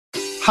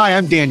Hi,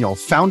 I'm Daniel,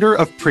 founder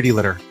of Pretty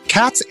Litter.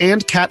 Cats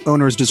and cat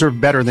owners deserve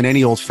better than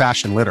any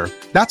old-fashioned litter.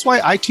 That's why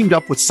I teamed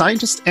up with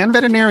scientists and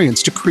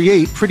veterinarians to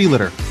create Pretty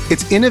Litter.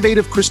 Its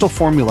innovative crystal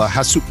formula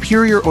has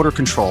superior odor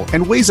control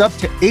and weighs up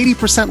to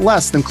 80%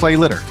 less than clay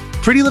litter.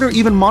 Pretty Litter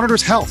even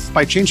monitors health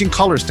by changing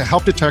colors to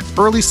help detect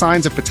early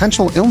signs of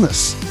potential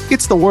illness.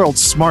 It's the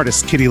world's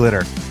smartest kitty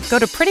litter. Go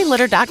to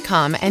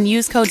prettylitter.com and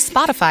use code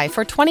SPOTIFY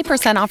for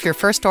 20% off your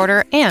first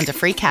order and a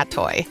free cat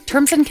toy.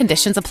 Terms and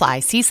conditions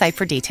apply. See site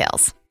for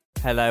details.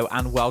 Hello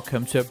and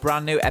welcome to a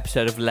brand new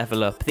episode of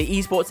Level Up, the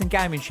esports and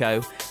gaming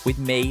show with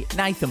me,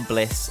 Nathan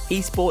Bliss,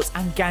 esports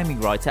and gaming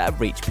writer at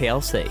Reach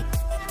PLC.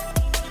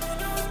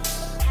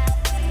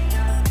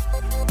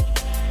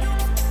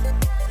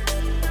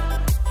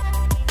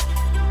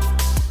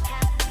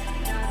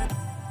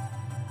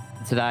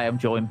 Today I'm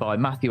joined by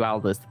Matthew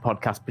Alders, the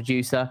podcast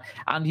producer,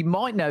 and you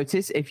might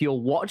notice if you're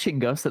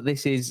watching us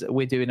that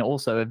we're doing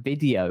also a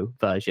video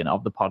version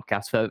of the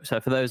podcast. So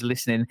for those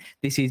listening,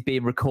 this is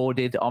being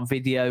recorded on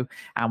video,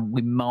 and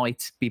we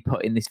might be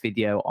putting this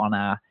video on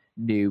our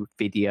new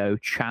video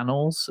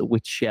channels,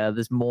 which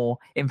there's more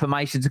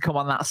information to come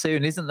on that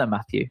soon, isn't there,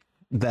 Matthew?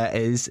 There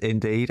is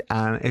indeed,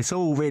 and it's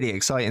all really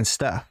exciting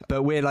stuff.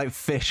 But we're like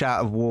fish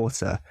out of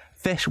water.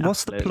 Fish,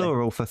 what's the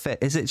plural for fish?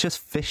 Is it just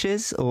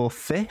fishes or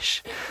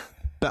fish?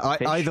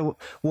 But either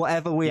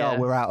whatever we are,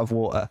 we're out of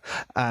water,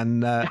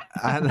 and we're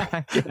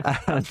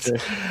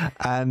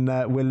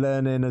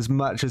learning as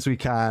much as we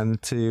can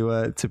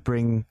to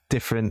bring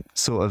different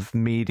sort of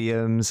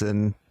mediums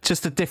and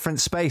just a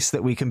different space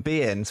that we can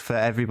be in for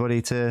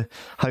everybody to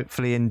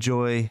hopefully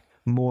enjoy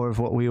more of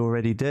what we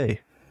already do.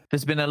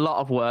 There's been a lot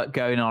of work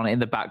going on in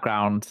the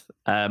background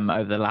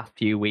over the last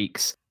few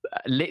weeks.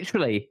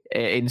 Literally,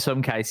 in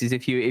some cases,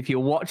 if you're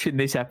watching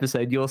this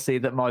episode, you'll see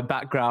that my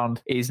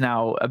background is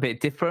now a bit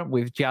different.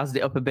 We've jazzed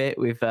it up a bit.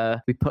 We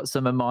put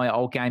some of my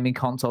old gaming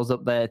consoles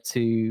up there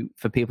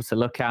for people to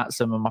look at.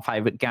 Some of my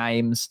favorite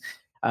games,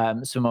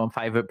 some of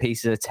my favorite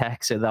pieces of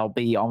tech, so they'll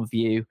be on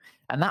view.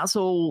 And that's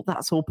all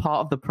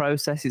part of the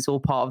process. It's all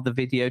part of the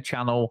video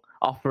channel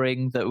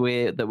offering that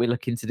we're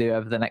looking to do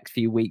over the next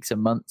few weeks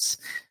and months.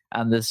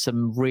 And there's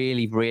some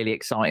really, really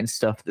exciting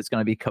stuff that's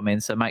going to be coming.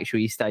 So make sure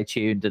you stay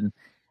tuned and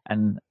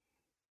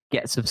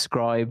get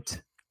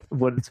subscribed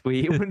once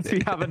we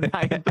have a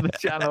name for the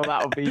channel.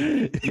 That would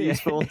be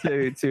useful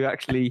to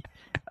actually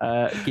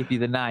give you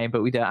the name,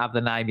 but we don't have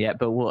the name yet.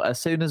 But as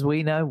soon as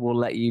we know, we'll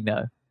let you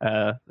know.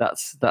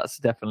 That's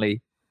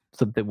definitely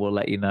something we'll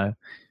let you know.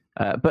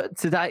 But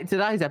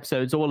today's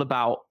episode is all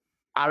about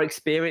our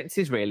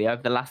experiences really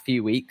over the last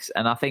few weeks,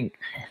 and I think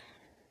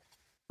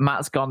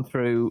Matt's gone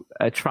through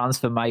a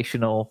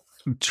transformational.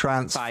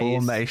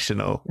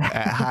 It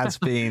has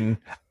been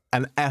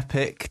an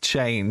epic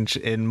change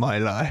in my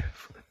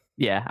life.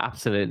 Yeah,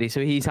 absolutely. So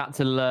he's had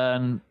to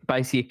learn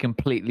basically a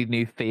completely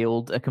new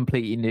field, a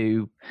completely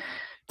new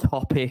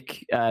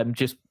topic,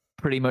 just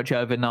pretty much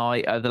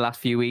overnight. Over the last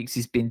few weeks,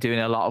 he's been doing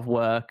a lot of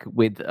work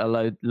with a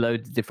load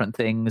of different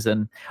things,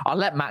 and I'll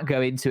let Matt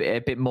go into it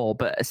a bit more.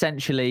 But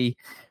essentially,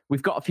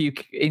 we've got a few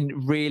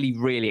really,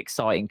 really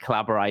exciting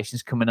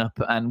collaborations coming up,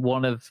 and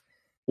one of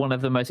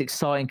the most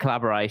exciting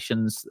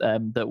collaborations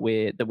that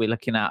we're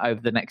looking at over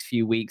the next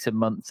few weeks and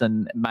months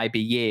and maybe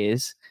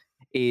years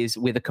is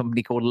with a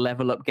company called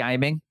Level Up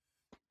Gaming,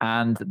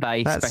 and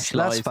they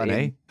specialize. That's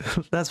funny.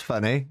 That's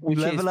funny.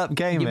 Level Up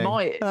Gaming.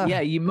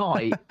 You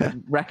might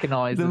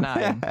recognize the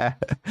name.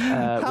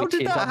 How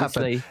did that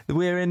happen?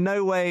 We're in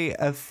no way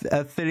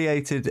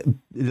affiliated,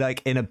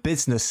 like in a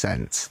business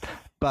sense.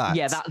 But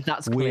yeah,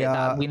 that's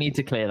clear. We need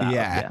to clear that.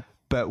 Yeah,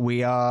 but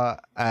we are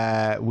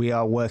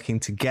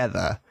working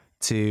together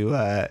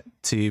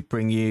to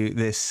bring you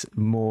this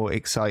more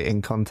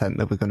exciting content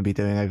that we're going to be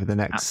doing over the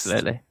next,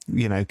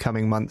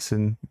 coming months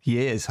and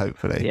years,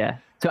 hopefully. Yeah.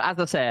 So as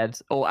I said,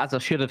 or as I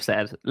should have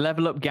said,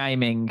 Level Up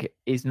Gaming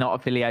is not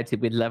affiliated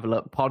with Level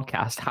Up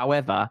Podcast.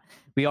 However,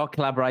 we are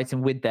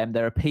collaborating with them.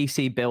 They're a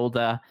PC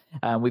builder.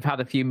 We've had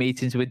a few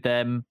meetings with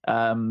them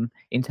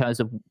in terms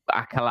of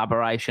our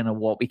collaboration and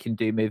what we can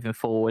do moving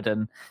forward.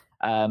 And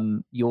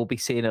you'll be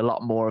seeing a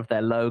lot more of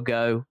their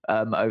logo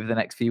over the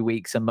next few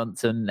weeks and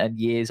months and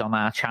years on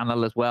our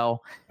channel as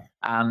well.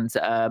 And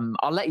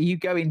I'll let you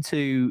go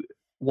into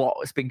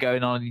what's been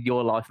going on in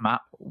your life, Matt,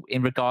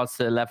 in regards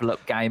to Level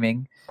Up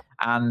Gaming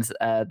and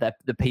the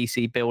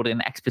PC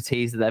building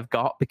expertise that they've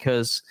got,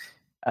 because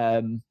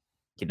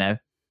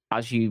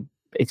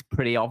it's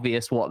pretty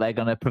obvious what they're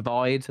going to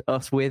provide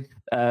us with.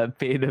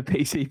 Being a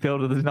PC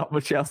builder, there's not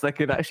much else they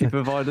could actually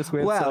provide us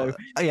with. Well,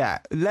 yeah.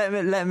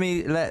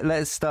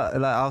 Let's start.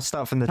 I'll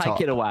start from the top.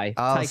 Take it away.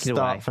 I'll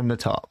start from the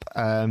top.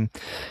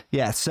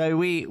 So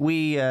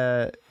we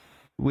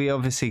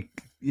obviously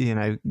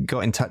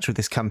got in touch with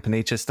this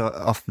company just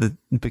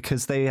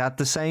because they had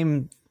the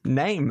same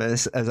name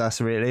as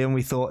us, really, and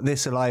we thought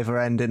this will either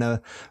end in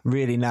a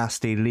really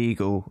nasty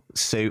legal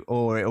suit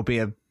or it'll be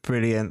a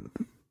brilliant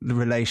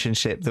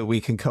relationship that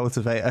we can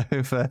cultivate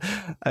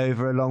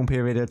over a long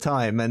period of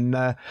time.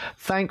 And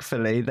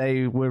thankfully,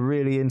 they were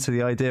really into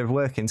the idea of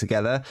working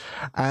together,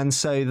 and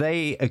so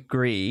they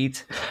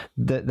agreed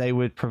that they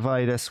would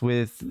provide us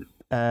with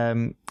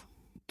 2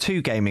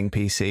 gaming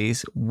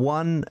PCs,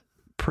 one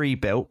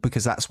pre-built,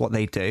 because that's what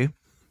they do.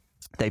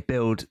 They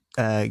build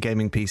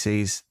gaming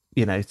PCs,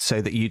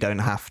 so that you don't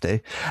have to,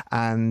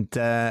 and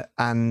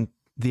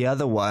the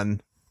other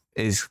one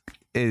is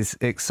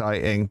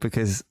exciting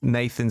because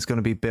Nathan's going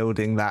to be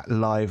building that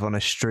live on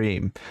a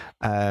stream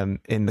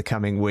in the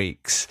coming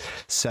weeks.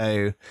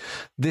 So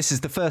this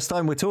is the first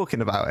time we're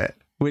talking about it,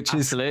 which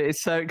Absolutely.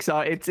 It's so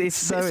exciting. It's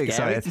so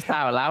exciting. It's just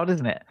out loud,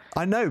 isn't it?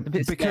 I know,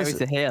 because scary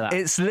to hear that.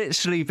 It's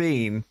literally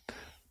been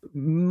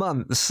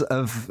months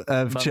of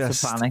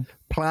just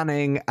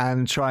planning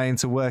and trying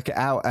to work it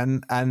out,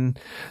 and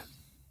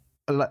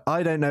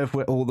I don't know if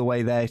we're all the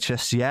way there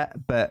just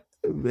yet, but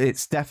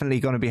it's definitely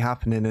going to be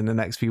happening in the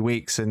next few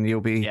weeks, and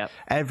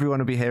everyone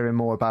will be hearing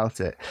more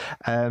about it.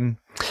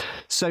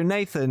 So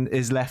Nathan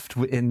is left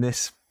in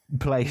this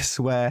place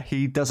where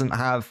he doesn't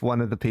have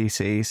one of the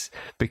PCs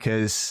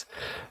because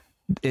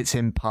it's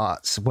in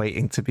parts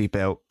waiting to be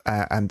built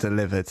and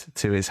delivered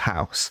to his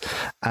house.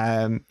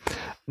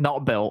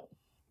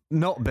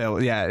 Not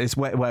built, yeah. It's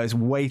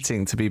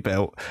waiting to be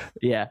built.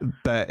 Yeah,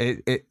 but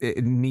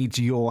it needs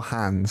your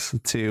hands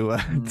to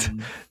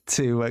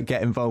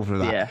get involved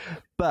with that. Yeah.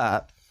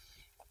 But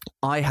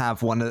I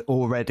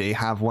already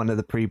have one of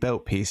the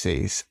pre-built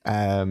PCs,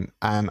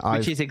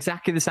 which is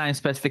exactly the same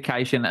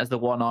specification as the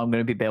one I'm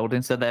going to be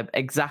building. So they're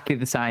exactly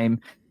the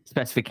same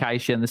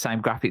specification, the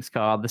same graphics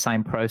card, the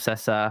same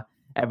processor,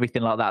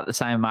 everything like that, the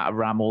same amount of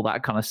RAM, all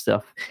that kind of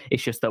stuff.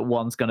 It's just that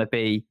one's going to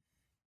be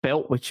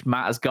built, which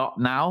Matt has got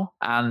now,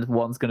 and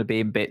one's going to be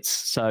in bits.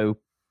 So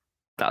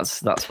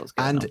that's what's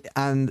going on.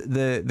 And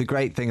the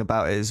great thing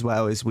about it as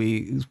well is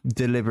we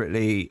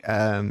deliberately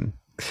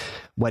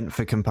went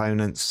for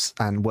components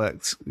and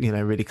worked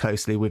really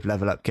closely with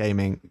Level Up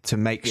Gaming to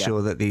make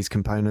sure that these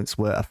components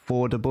were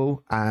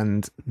affordable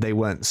and they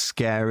weren't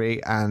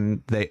scary,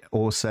 and it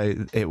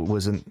wasn't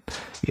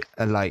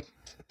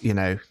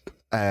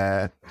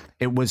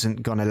it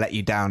wasn't gonna let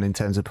you down in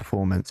terms of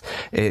performance.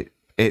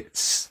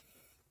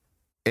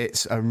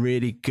 It's a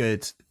really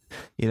good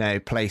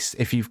place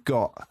if you've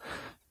got.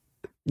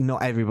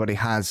 Not everybody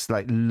has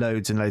like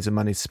loads and loads of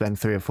money to spend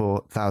 £3,000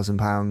 or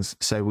 £4,000,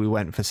 so we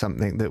went for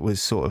something that was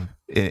sort of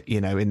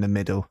in the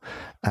middle,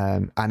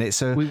 and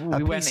it's a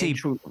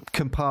PC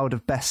compiled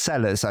of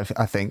bestsellers,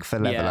 I think, for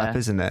Level Up,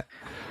 isn't it?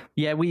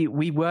 Yeah,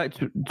 we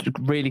worked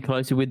really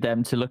closely with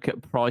them to look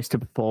at price to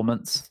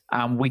performance,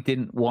 and we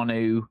didn't want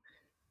to,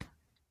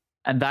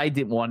 and they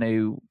didn't want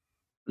to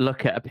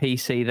look at a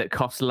PC that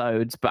costs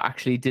loads but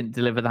actually didn't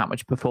deliver that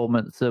much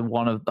performance at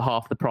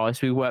half the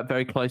price. We worked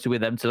very closely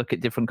with them to look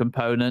at different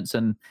components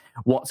and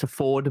what's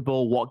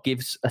affordable, what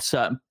gives a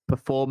certain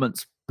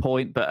performance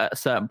point but at a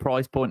certain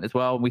price point as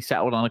well. And we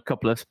settled on a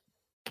couple of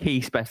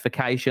key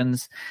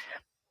specifications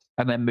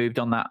and then moved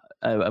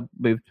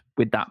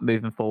with that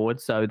moving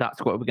forward. So that's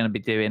what we're going to be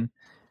doing.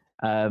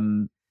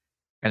 And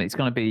it's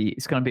going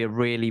to be a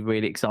really,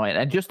 really exciting.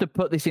 And just to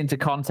put this into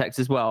context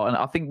as well, and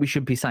I think we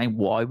should be saying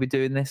why we're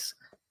doing this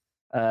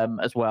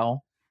as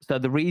well. So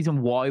the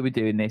reason why we're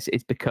doing this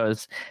is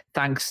because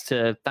thanks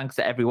to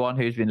everyone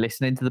who's been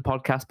listening to the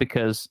podcast,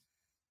 because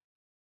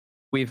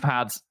we've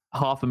had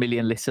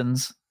 500,000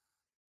 listens,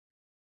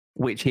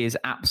 which is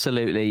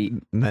absolutely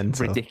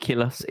mental.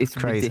 Ridiculous. It's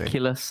crazy.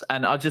 Ridiculous.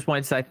 And I just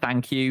wanted to say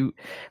thank you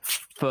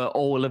for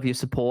all of your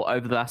support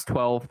over the last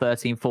 12,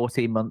 13,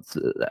 14 months,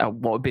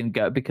 what we've been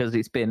going, because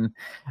it's been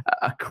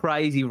a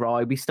crazy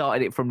ride. We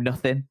started it from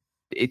nothing.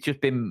 It's just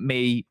been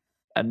me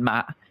and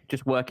Matt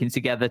just working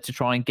together to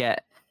try and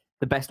get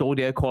the best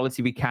audio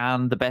quality we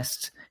can, the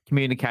best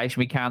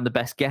communication we can, the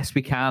best guests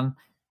we can,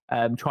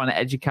 trying to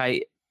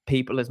educate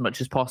people as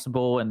much as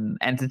possible and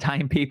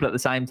entertain people at the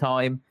same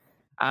time.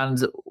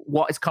 And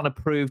what it's kind of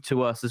proved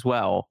to us as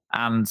well,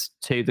 and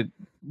to the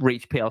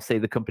Reach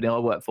PLC, the company I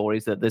work for,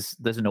 is that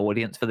there's an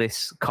audience for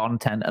this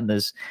content and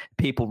there's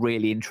people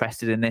really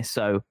interested in this.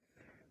 So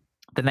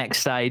the next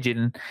stage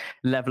in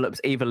Level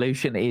Up's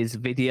evolution is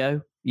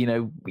video.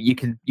 You'll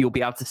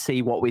be able to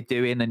see what we're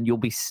doing, and you'll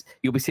be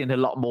seeing a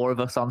lot more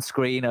of us on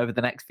screen over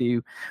the next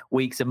few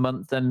weeks and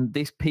months. And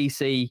this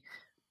PC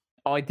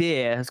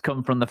idea has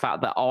come from the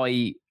fact that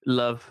I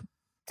love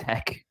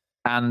tech,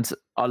 and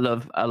I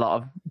love a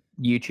lot of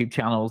YouTube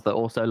channels that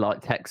also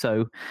like tech.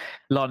 So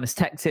Linus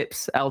Tech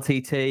Tips,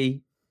 LTT,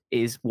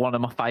 is one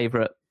of my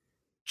favorite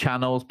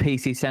channels.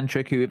 PC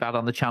Centric, who we've had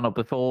on the channel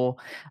before,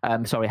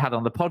 had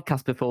on the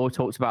podcast before,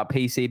 talks about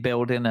PC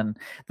building, and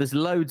there's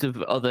loads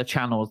of other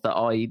channels that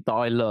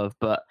I love.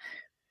 But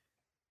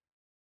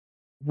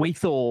we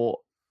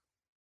thought,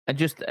 and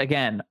just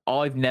again,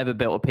 I've never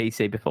built a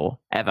PC before,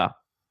 ever.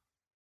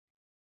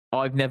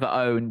 I've never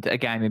owned a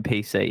gaming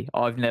PC.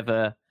 I've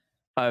never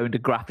owned a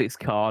graphics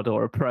card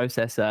or a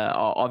processor.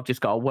 I've just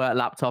got a work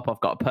laptop.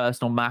 I've got a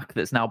personal Mac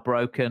that's now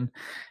broken,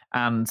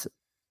 and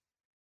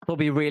it'll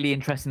be a really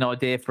interesting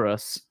idea for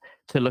us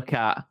to look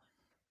at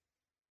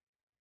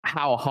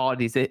how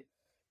hard is it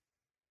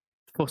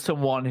for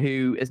someone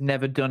who has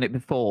never done it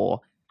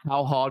before?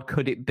 How hard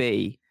could it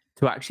be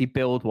to actually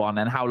build one,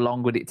 and how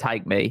long would it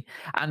take me?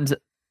 And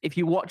if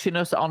you're watching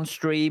us on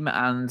stream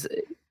and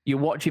you're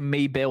watching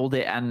me build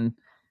it, and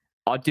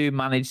I do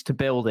manage to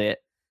build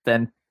it,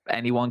 then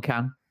anyone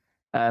can.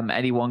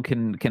 Anyone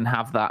can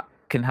have that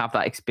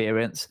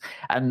experience.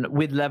 And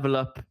with Level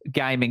Up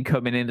Gaming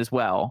coming in as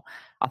well,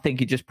 I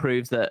think it just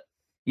proves that,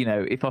 you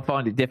know, if I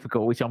find it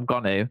difficult, which I'm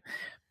gonna,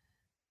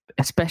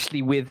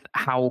 especially with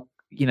how,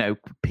 you know,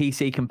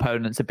 PC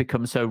components have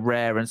become so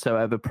rare and so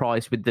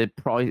overpriced with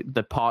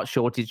the part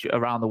shortage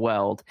around the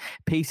world,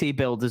 PC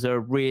builders are a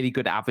really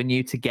good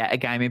avenue to get a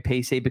gaming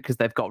PC because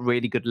they've got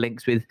really good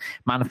links with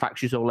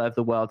manufacturers all over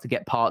the world to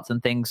get parts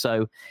and things.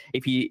 So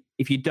if you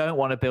don't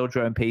want to build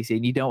your own PC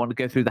and you don't want to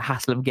go through the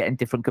hassle of getting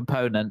different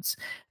components,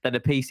 then a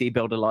PC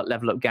builder like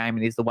Level Up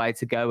Gaming is the way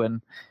to go,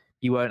 and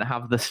you won't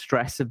have the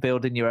stress of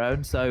building your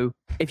own. So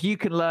if you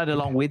can learn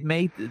along with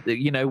me,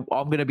 you know,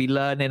 I'm going to be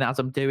learning as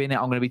I'm doing it.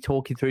 I'm going to be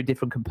talking through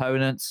different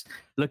components,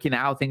 looking at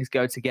how things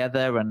go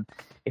together. And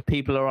if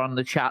people are on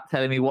the chat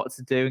telling me what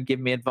to do and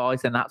giving me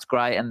advice, then that's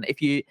great. And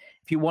if you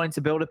wanted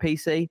to build a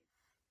PC,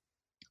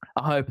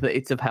 I hope that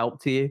it's of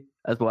help to you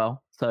as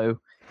well. So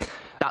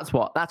that's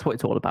what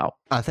it's all about.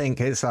 I think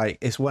it's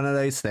one of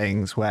those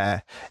things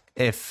where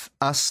if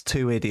us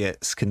two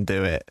idiots can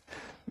do it,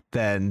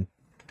 then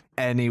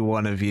any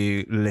one of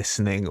you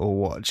listening or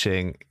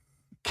watching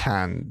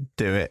can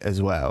do it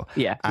as well.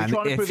 Yeah, and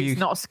trying to prove it's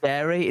not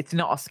scary. It's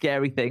not a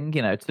scary thing,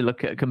 you know, to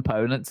look at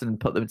components and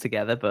put them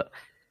together. But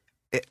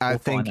I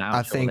think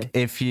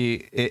if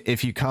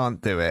you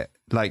can't do it,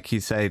 like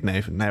you say,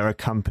 Nathan, there are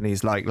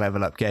companies like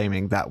Level Up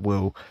Gaming that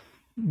will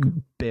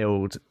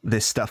build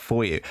this stuff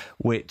for you,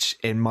 which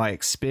in my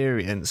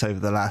experience over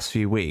the last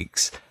few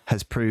weeks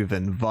has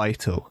proven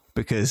vital,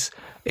 because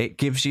it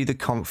gives you the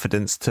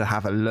confidence to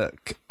have a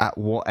look at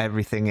what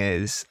everything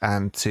is,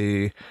 and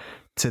to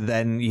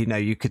then, you know,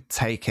 you could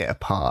take it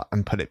apart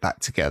and put it back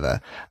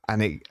together.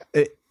 And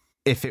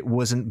if it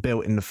wasn't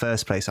built in the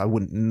first place, I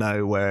wouldn't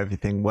know where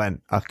everything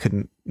went. I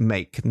couldn't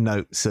make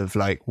notes of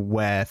like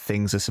where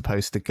things are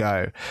supposed to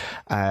go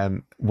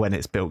when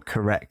it's built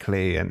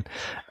correctly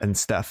and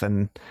stuff.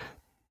 And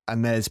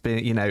there's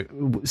been, you know,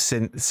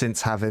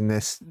 since having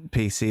this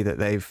PC that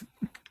they've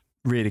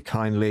really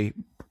kindly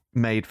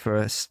made for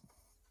us,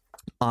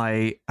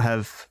 I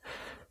have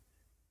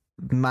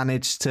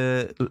managed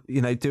to,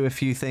 you know, do a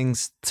few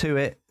things to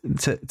it,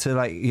 to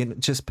like, you know,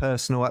 just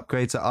personal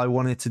upgrades that I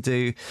wanted to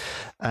do,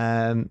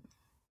 and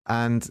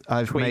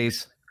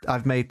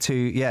I've made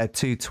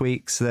two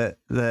tweaks that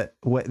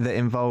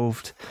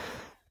involved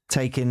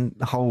taking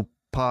whole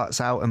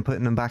parts out and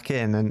putting them back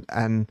in,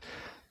 and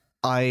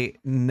I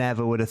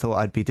never would have thought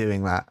I'd be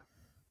doing that.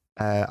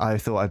 I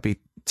thought I'd be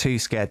too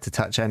scared to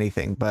touch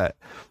anything, but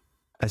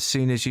as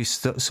soon as you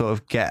sort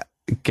of get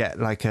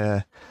like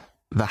the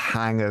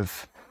hang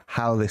of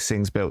how this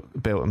thing's built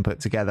and put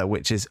together,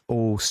 which is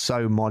all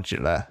so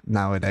modular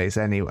nowadays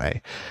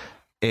anyway,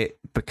 it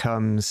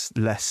becomes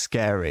less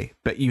scary.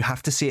 But you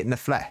have to see it in the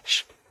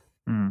flesh,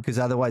 because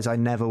otherwise I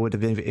never would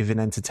have even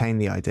entertained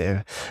the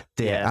idea.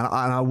 And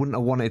I wouldn't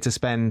have wanted to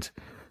spend,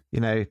 you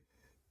know,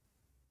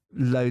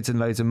 loads and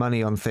loads of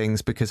money on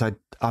things, because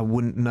I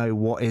wouldn't know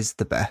what is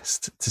the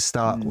best to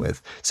start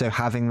with. So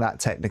having that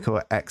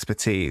technical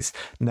expertise,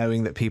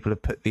 knowing that people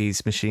have put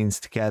these machines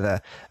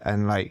together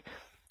and, like,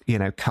 you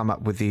know, come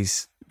up with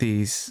these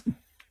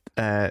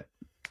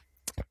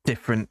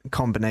different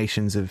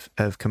combinations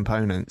of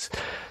components,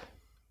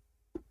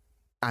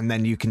 and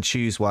then you can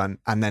choose one,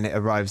 and then it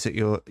arrives at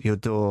your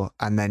door,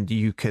 and then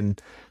you can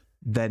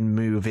then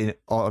move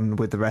on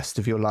with the rest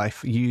of your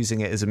life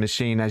using it as a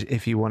machine, as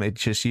if you wanted,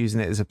 just using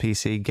it as a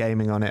PC,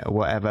 gaming on it or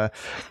whatever.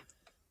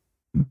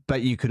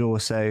 But you could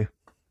also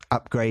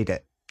upgrade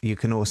it. You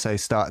can also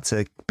start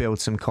to build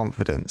some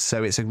confidence.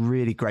 So it's a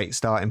really great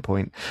starting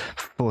point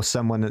for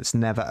someone that's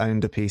never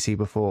owned a PC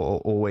before, or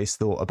always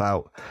thought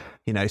about,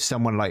 you know,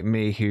 someone like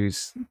me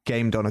who's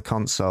gamed on a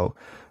console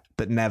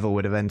but never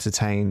would have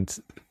entertained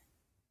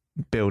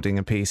building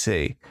a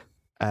PC.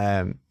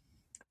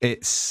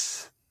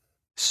 It's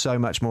so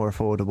much more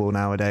affordable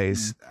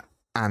nowadays,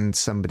 and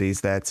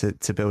somebody's there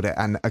to build it.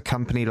 And a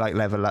company like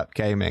Level Up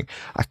Gaming,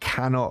 I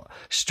cannot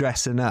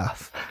stress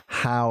enough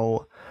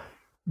how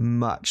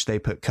much they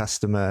put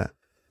customer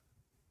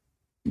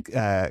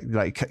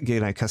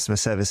customer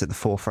service at the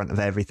forefront of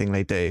everything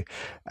they do.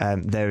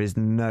 There is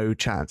no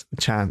chance,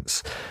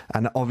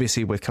 and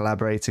obviously we're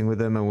collaborating with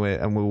them, and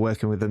we're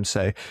working with them,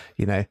 so,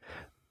 you know,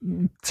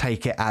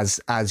 take it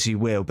as you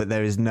will, but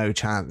there is no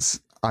chance,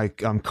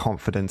 I'm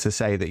confident to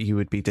say, that you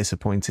would be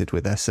disappointed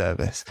with their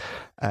service.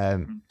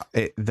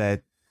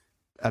 They're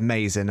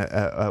amazing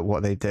at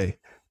what they do,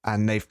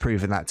 and they've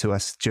proven that to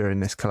us during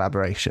this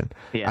collaboration.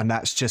 And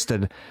that's just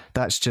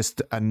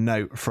a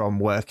note from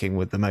working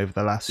with them over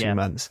the last few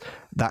months.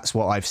 That's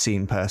what I've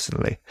seen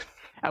personally.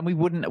 And we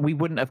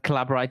wouldn't have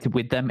collaborated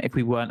with them if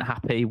we weren't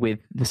happy with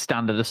the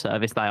standard of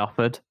service they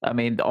offered. I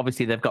mean,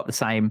 obviously they've got a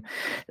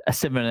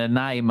similar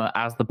name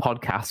as the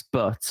podcast,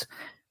 but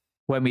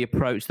when we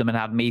approached them and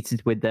had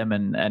meetings with them,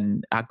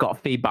 and I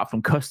got feedback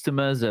from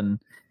customers, and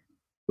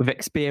we've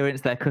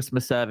experienced their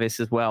customer service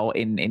as well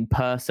in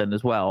person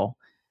as well.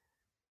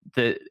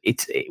 We're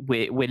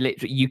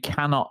literally, you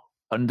cannot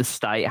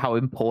understate how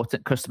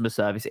important customer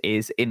service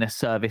is in a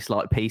service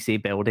like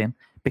PC building,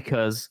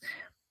 because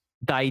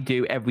they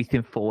do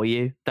everything for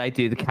you. They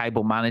do the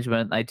cable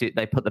management.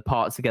 They put the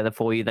parts together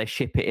for you. They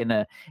ship it in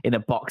a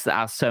box that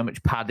has so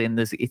much padding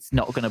it's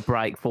not going to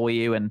break for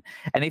you. And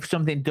if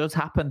something does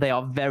happen, they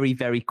are very,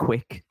 very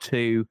quick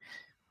to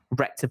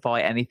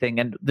rectify anything.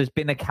 And there's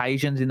been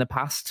occasions in the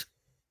past,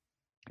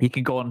 you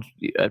can go on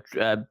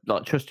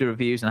like Trusted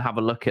Reviews and have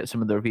a look at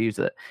some of the reviews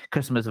that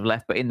customers have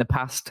left. But in the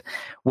past,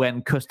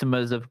 when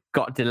customers have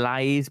got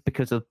delays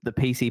because of the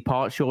PC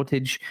part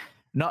shortage,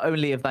 not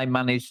only have they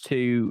managed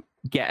to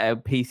get a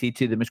PC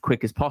to them as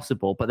quick as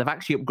possible, but they've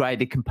actually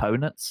upgraded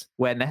components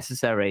where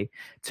necessary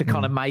to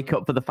kind of make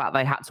up for the fact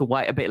they had to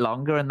wait a bit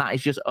longer, and that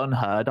is just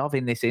unheard of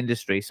in this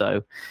industry.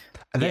 So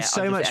there's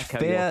so much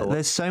fear.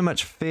 There's so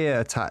much fear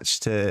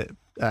attached to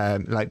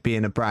like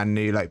being a brand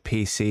new like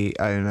PC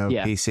owner,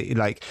 PC,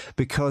 like,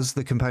 because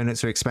the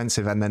components are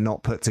expensive and they're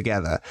not put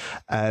together.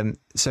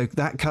 So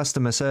that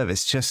customer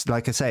service, just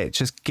like I say, it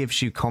just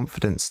gives you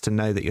confidence to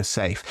know that you're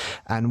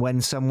safe. And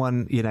when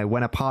someone,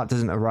 when a part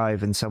doesn't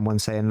arrive and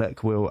someone's saying,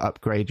 look, we'll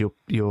upgrade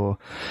your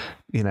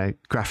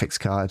graphics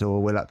card,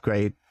 or we'll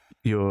upgrade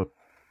your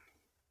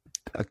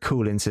a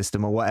cooling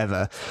system or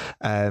whatever,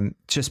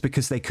 just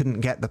because they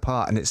couldn't get the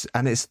part,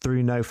 and it's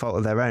through no fault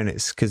of their own.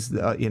 It's because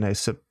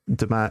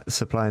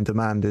supply and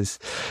demand is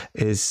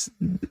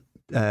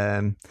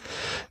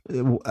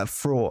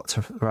fraught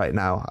right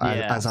now,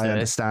 as I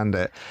understand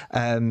it.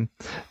 To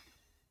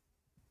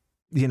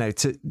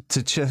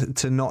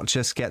not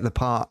just get the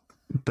part,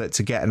 but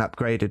to get an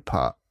upgraded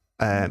part.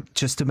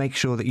 Just to make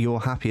sure that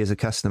you're happy as a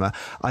customer.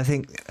 I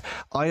think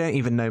I don't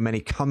even know many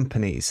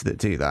companies that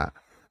do that.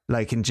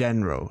 Like in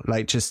general,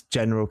 like just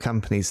general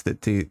companies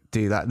that do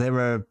that. There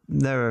are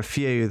a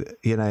few,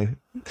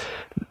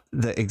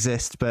 that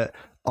exist, but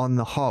on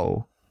the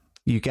whole,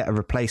 you get a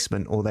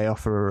replacement or they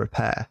offer a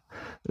repair.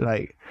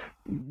 Like,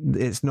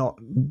 it's not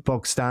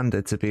bog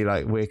standard to be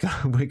like, we're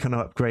going to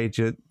upgrade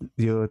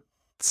your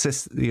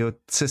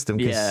system.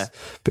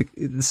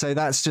 So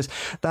that's just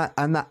that,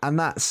 and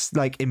that's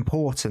like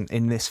important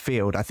in this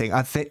field. I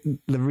think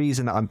the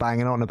reason that I'm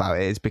banging on about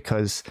it is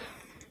because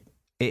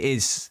it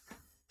is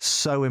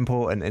so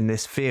important in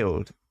this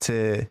field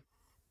to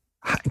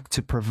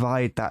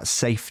provide that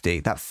safety,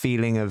 that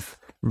feeling of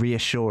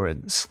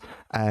reassurance.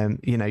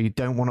 You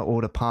don't want to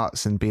order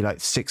parts and be like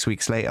 6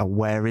 weeks later,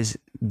 where is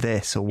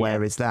this or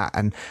where is that,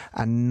 and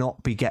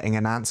not be getting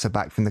an answer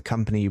back from the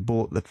company you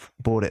bought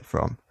it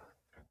from.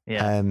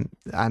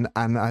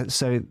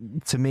 So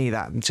to me,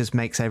 that just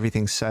makes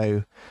everything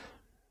so,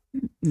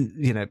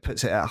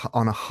 puts it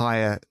on a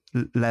higher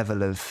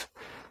level of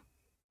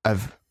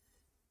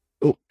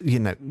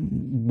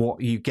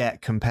what you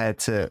get compared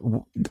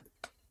to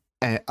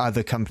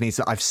other companies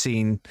that I've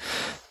seen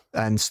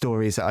and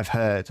stories that I've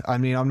heard. I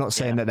mean, I'm not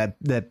saying that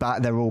they're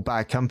bad, they're all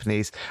bad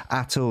companies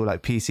at all,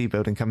 like PC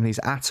building companies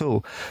at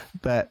all,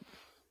 but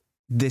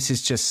this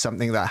is just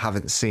something that I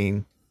haven't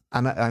seen.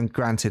 And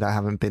granted, I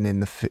haven't been in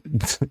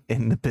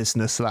the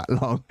business that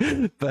long,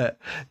 but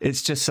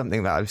it's just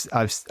something that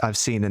I've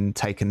seen and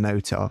taken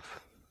note of.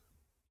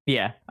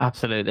 Yeah,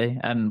 absolutely.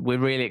 And we're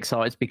really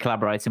excited to be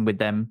collaborating with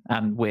them,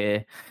 and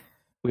we're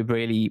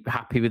really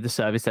happy with the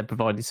service they've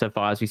provided so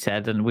far, as we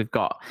said, and we've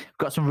got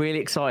some really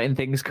exciting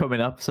things coming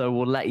up. So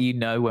we'll let you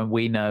know when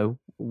we know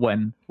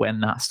when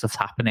that stuff's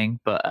happening.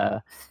 But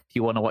if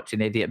you want to watch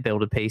an idiot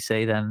build a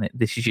PC, then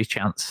this is your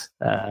chance.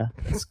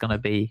 It's going to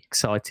be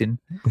exciting.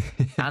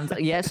 And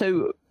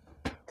so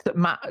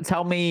Matt,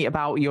 tell me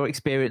about your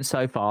experience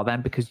so far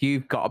then, because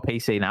you've got a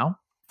PC now.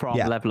 From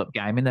Level Up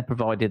Gaming, they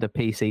provided a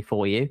PC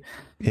for you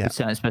with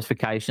certain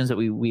specifications that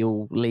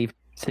we'll leave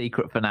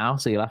secret for now,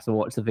 so you'll have to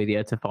watch the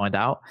video to find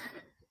out.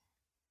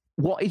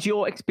 What is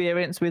your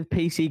experience with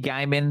PC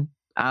gaming,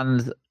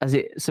 and has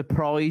it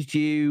surprised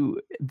you,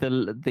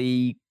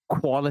 the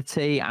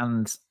quality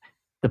and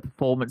the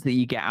performance that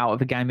you get out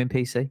of a gaming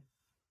PC?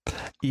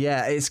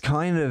 Yeah, it's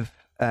kind of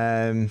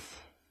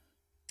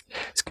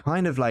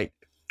like,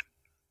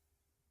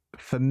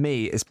 for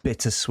me, it's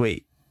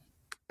bittersweet.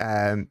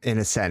 In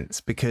a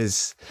sense,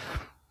 because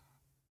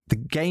the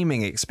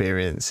gaming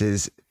experience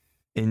is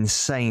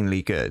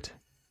insanely good.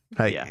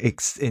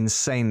 It's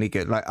insanely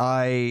good. Like,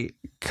 me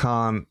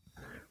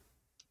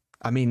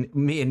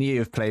and you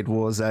have played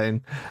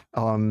Warzone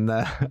on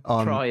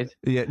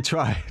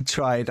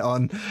tried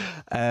on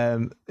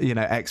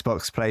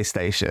Xbox,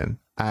 PlayStation,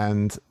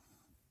 and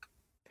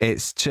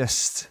it's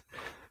just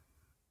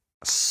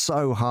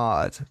so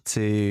hard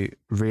to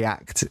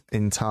react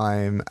in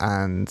time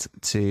and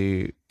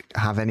to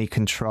have any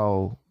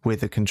control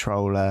with a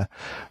controller,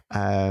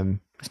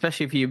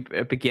 especially if you're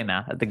a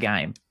beginner at the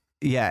game.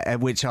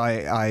 Which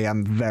I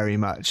am very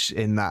much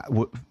in that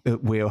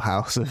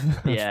wheelhouse of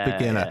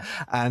beginner.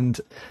 And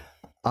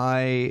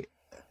I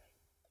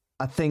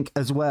I think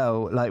as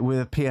well, like with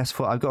a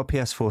PS4, I've got a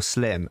PS4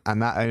 Slim,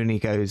 and that only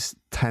goes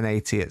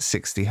 1080 at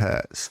 60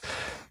 hertz,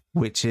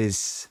 which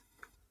is,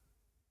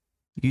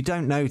 you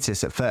don't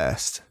notice at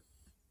first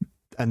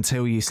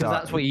until you start.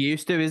 That's what you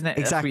used to, isn't it?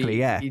 Exactly,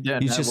 yeah. You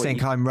just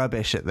think I'm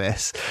rubbish at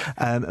this,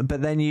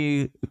 but then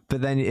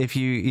if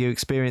you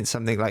experience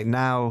something like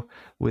now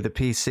with a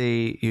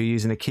PC, you're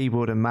using a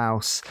keyboard and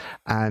mouse,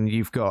 and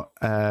you've got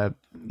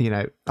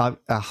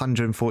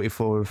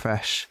 144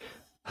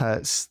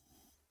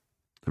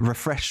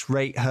 refresh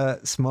rate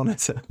hertz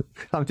monitor.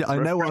 I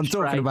know what I'm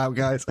talking about,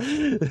 guys.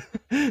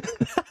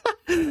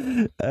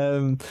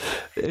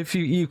 If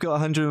you've got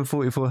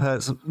 144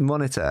 hertz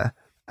monitor,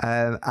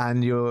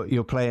 and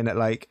you're playing at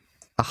like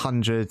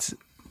 100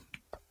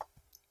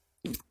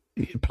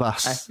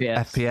 plus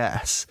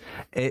FPS,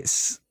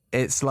 it's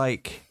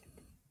like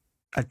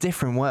a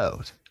different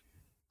world.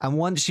 And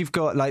once you've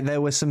got, like,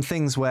 there were some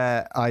things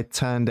where I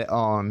turned it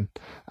on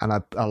and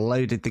I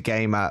loaded the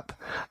game up,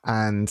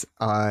 and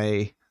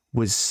I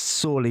was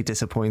sorely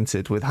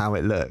disappointed with how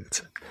it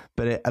looked.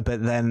 But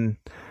then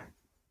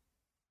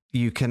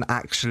you can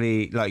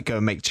actually like go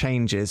and make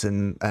changes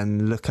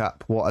and look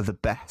up what are the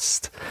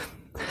best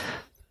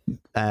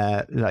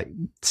like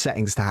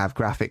settings to have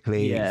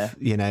graphically.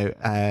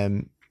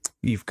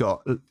 You've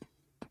got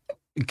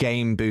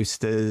game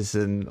boosters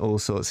and all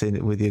sorts in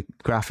it with your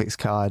graphics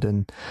card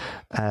and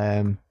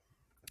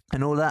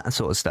all that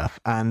sort of stuff.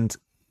 And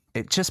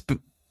it just,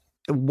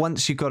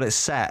 once you got it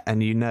set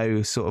and you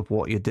know sort of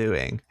what you're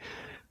doing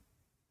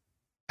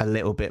a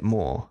little bit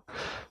more,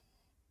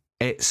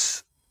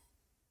 it's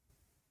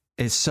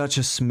such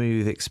a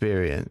smooth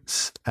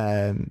experience.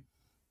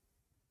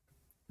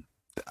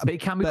 But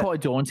it can be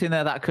quite daunting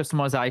there, that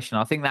customization.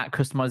 I think that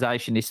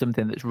customization is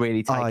something that's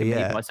really taken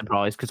me by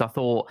surprise, because I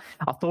thought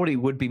it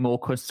would be more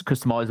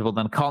customizable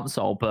than a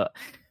console. But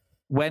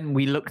when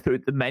we look through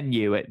the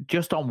menu,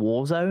 just on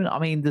Warzone, I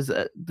mean, there's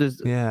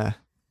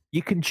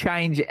you can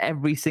change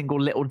every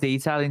single little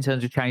detail in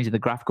terms of changing the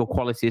graphical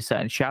quality of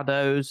certain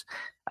shadows,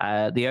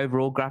 the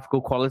overall graphical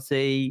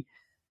quality,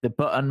 the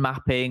button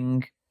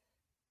mapping.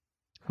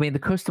 I mean, the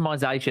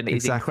customization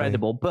is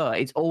incredible, but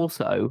it's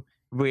also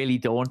really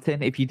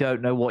daunting if you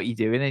don't know what you're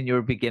doing and you're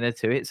a beginner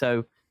to it.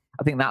 So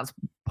I think that's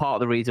part of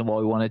the reason why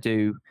we want to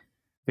do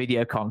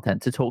video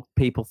content, to talk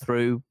people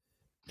through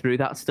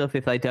that stuff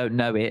if they don't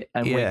know it,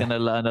 and we're going to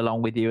learn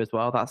along with you as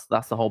well.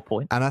 That's the whole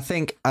point. And I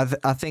think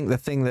the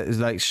thing that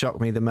like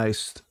shocked me the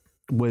most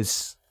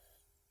was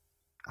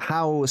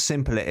how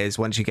simple it is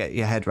once you get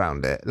your head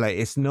around it. Like,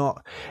 it's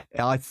not,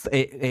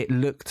 it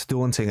looked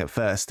daunting at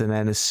first, and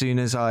then as soon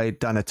as I'd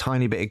done a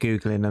tiny bit of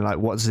Googling and like,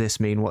 what does this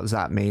mean? What does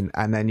that mean?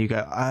 And then you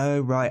go, oh,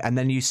 right. And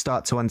then you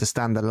start to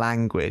understand the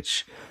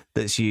language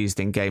that's used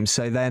in games.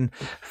 So then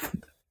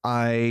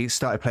I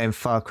started playing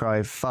Far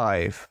Cry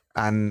 5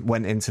 and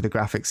went into the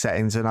graphics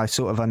settings, and I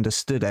sort of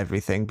understood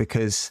everything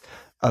because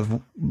of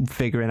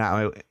figuring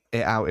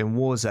it out in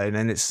Warzone.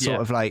 And it's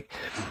sort of like,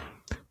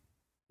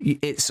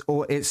 it's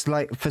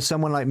like, for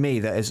someone like me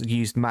that has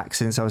used Mac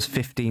since I was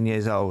 15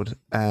 years old,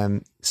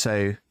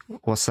 so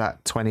what's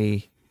that,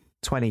 20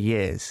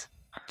 years?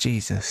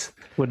 Jesus,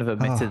 wouldn't have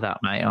admitted that,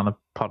 mate, on a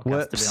podcast.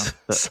 Whoops. To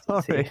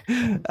be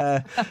honest.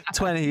 Sorry.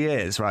 20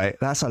 years, right?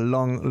 That's a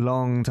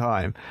long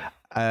time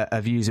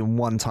of using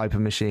one type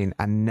of machine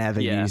and never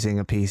using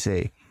a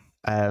PC.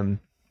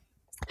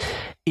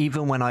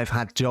 Even when I've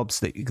had jobs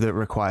that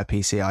require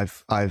PC,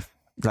 I've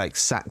like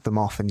sacked them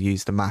off and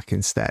used the Mac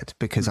instead,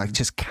 because I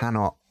just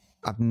cannot.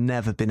 I've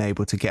never been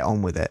able to get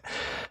on with it.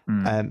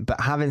 But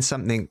having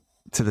something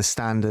to the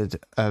standard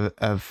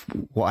of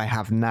what I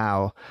have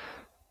now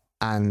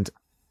and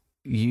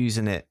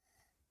using it,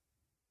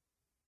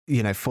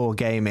 for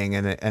gaming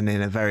and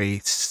in a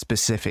very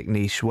specific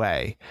niche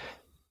way,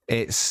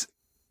 it's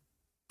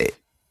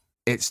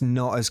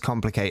not as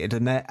complicated,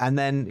 and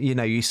then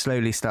you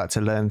slowly start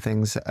to learn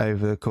things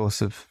over the course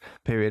of a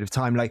period of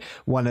time. Like,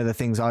 one of the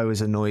things I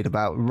was annoyed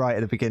about right at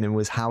the beginning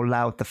was how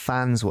loud the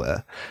fans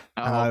were.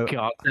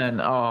 God!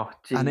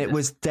 And it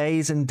was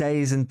days and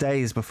days and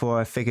days before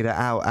I figured it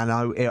out,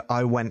 and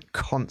I went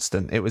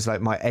constant. It was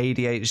like my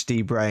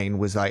ADHD brain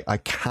was like, I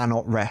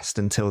cannot rest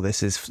until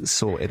this is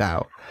sorted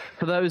out.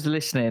 For those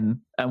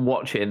listening and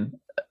watching,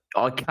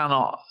 I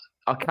cannot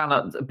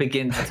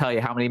begin to tell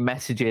you how many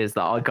messages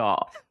that I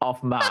got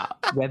off Matt,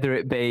 whether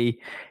it be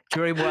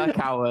during work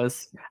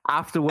hours,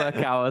 after work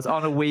hours,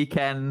 on a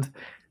weekend,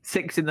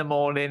 6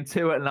 a.m,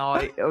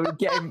 2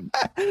 p.m.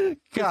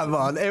 Come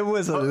on, it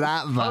wasn't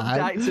that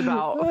bad. Updates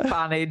about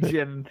fanage,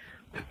 and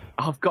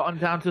I've gotten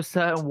down to a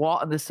certain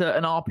watt and a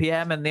certain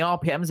RPM, and the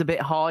RPM's a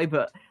bit high,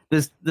 but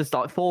there's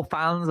like 4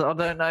 fans. I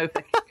don't know if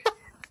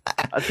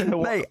I don't know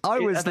what. Mate, I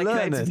was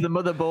learning to the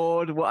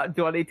motherboard. What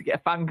do I need to get a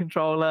fan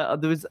controller?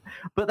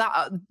 But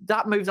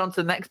that moves on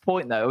to the next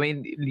point, though. I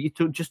mean, you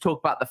just talk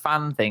about the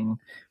fan thing.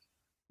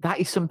 That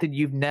is something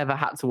you've never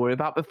had to worry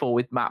about before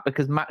with Mac,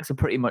 because Macs are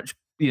pretty much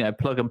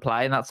plug and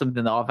play, and that's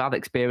something that I've had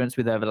experience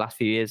with over the last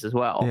few years as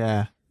well.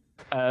 Yeah.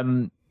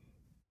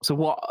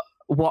 So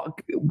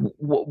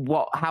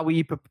how were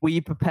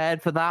you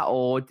prepared for that,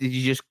 or did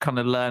you just kind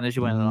of learn as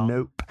you went along?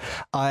 Nope.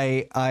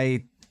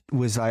 I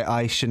was like,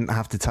 I shouldn't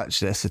have to touch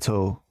this at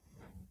all.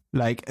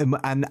 Like,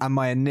 and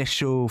my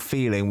initial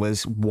feeling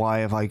was, why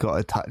have I got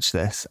to touch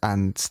this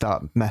and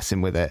start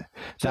messing with it?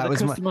 So the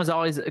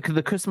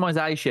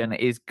customization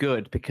is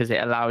good because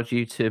it allows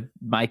you to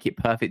make it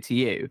perfect to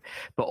you,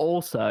 but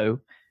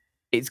also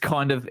it's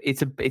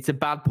a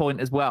bad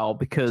point as well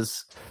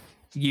because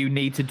you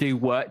need to do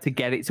work to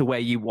get it to where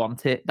you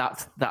want it.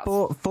 That's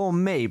for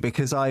me,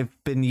 because I've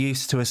been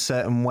used to a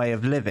certain way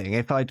of living.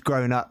 If I'd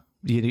grown up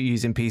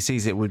using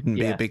PCs, it wouldn't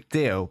be a big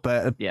deal.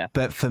 But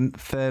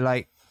for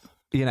like,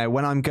 you know,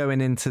 when I'm going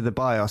into the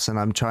BIOS and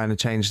I'm trying to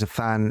change the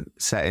fan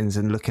settings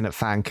and looking at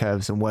fan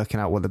curves and working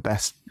out what the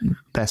best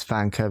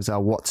fan curves are,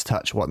 what to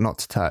touch, what not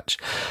to touch,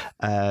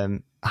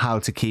 how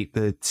to keep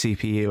the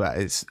CPU at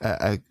its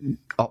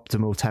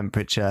optimal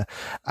temperature,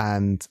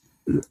 and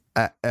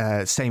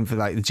same for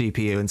like the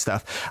GPU and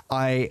stuff.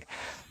 I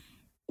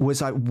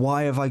was like,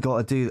 why have I got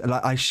to do that?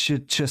 Like, I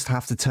should just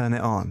have to turn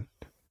it on.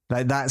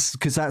 Like, that's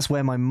because that's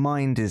where my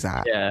mind is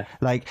at. Yeah.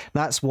 Like,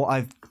 that's what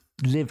I've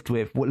lived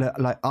with.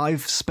 Like,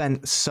 I've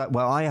spent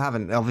I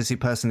haven't obviously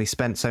personally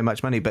spent so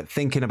much money, but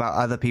thinking about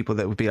other people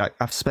that would be like,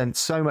 I've spent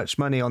so much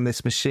money on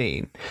this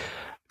machine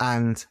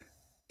and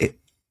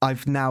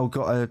I've now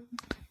got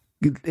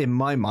to, in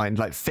my mind,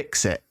 like,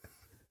 fix it.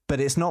 But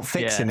it's not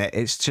fixing it.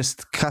 It's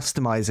just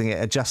customizing it,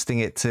 adjusting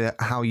it to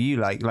how you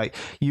like. Like,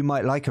 you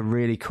might like a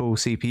really cool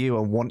CPU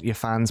and want your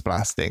fans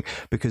blasting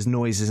because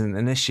noise isn't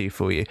an issue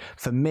for you.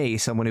 For me,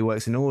 someone who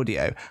works in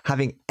audio,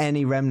 having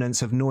any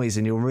remnants of noise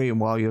in your room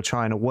while you're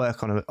trying to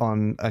work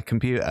on a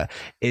computer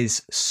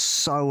is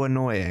so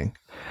annoying.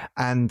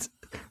 And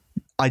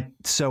I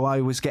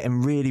was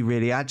getting really,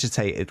 really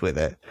agitated with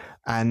it.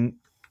 And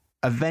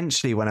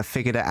eventually, when I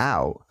figured it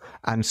out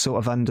and sort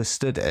of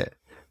understood it,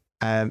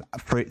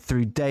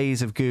 through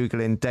days of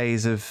Googling,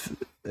 days of,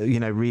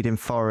 you know, reading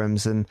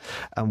forums and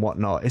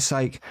whatnot, it's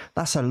like,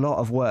 that's a lot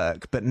of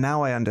work, but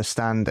now I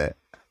understand it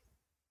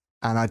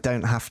and I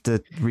don't have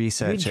to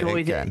research it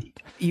again.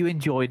 You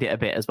enjoyed it a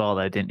bit as well,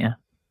 though, didn't you?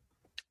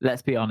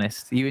 Let's be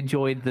honest. You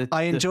enjoyed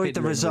I enjoyed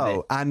the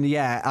result, and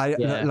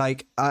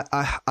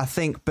I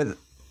think, but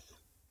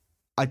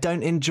I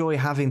don't enjoy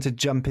having to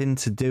jump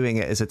into doing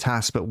it as a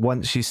task, but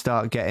once you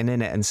start getting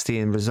in it and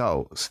seeing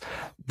results,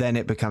 then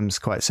it becomes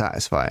quite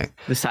satisfying.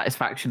 The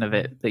satisfaction of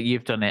it, that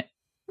you've done it.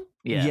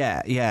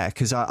 Yeah,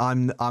 because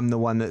I'm the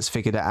one that's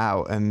figured it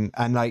out, and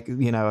like,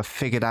 you know, I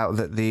figured out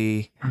that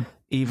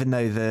even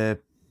though the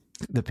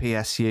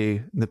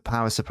PSU, the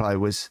power supply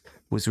was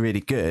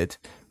really good,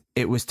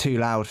 it was too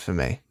loud for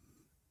me.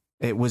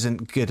 It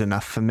wasn't good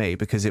enough for me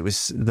because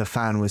the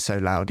fan was so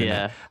loud in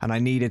it, and I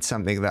needed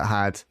something that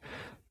had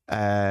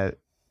a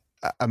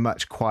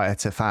much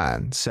quieter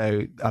fan.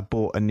 So I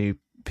bought a new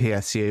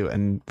PSU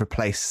and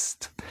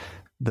replaced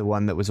the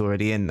one that was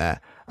already in there,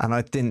 and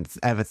I didn't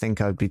ever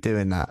think I'd be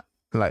doing that,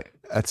 like,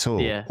 at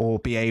all, or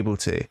be able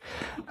to.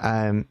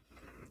 And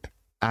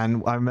I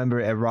remember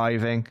it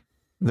arriving,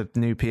 the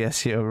new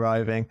PSU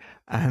arriving,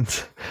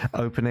 and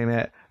opening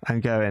it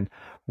and going,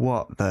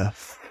 what the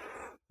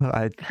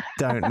I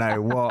don't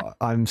know what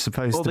I'm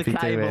supposed to be doing.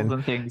 All the cables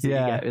and things that you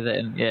get with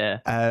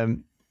it,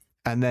 and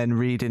and then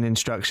reading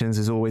instructions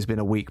has always been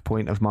a weak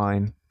point of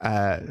mine,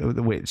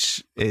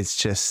 which is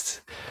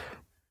just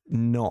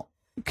not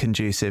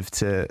conducive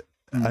to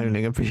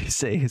owning a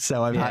PC.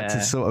 So I've had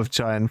to sort of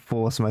try and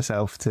force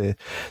myself to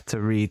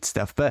read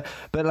stuff. But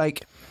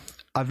like,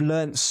 I've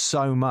learned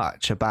so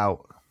much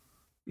about,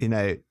 you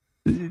know,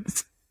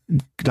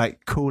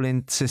 like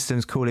cooling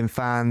systems, cooling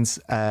fans,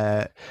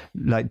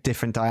 like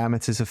different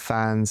diameters of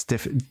fans,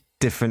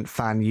 different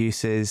fan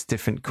uses,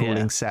 different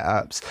cooling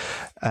setups.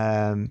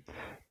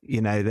 You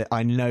know, that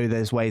I know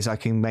there's ways I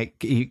can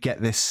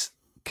get this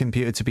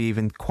computer to be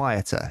even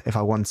quieter if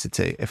I wanted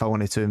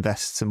to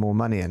invest some more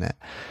money in it.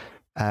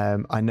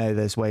 I know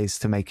there's ways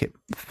to make it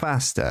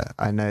faster.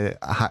 I know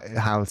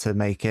how to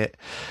make it,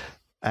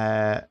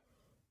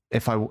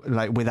 if I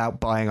like, without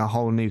buying a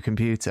whole new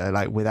computer,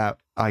 like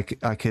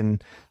I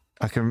can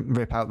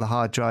rip out the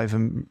hard drive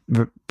and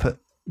put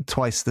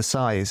twice the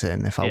size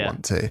in if I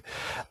want to.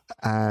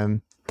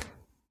 And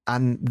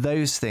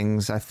those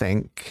things, I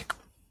think,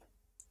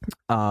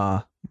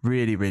 are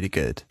really, really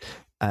good.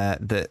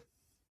 That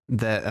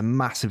they're a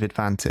massive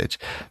advantage.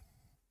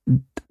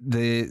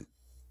 There's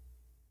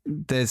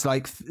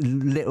like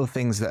little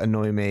things that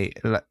annoy me,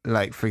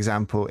 like for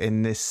example,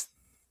 in this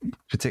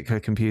particular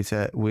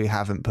computer, we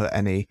haven't put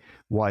any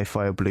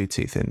Wi-Fi or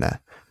Bluetooth in there.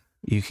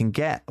 You can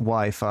get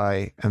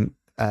Wi-Fi and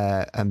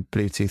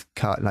Bluetooth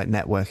card, like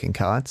networking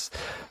cards,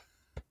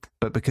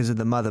 but because of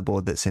the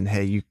motherboard that's in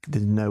here,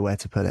 there's nowhere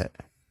to put it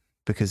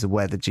because of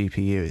where the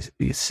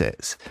GPU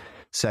sits.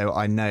 So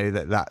I know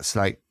that that's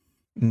like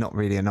not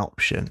really an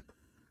option,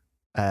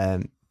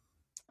 and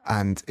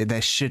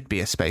there should be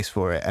a space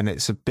for it. And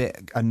it's a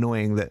bit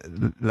annoying that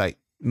like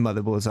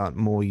motherboards aren't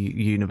more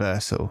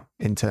universal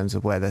in terms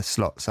of where their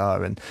slots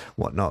are and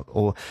whatnot.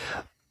 Or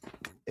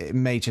it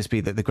may just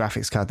be that the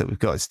graphics card that we've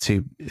got is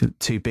too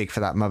big for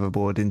that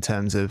motherboard in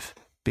terms of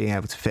being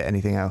able to fit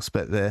anything else.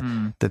 But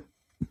the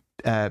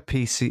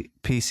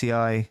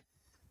PCI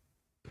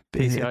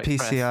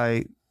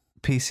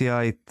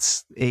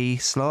E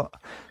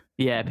slot.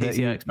 Yeah,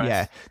 PCI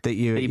Express. That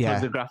you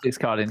put the graphics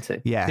card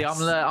into. Yeah, see,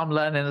 I'm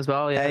learning as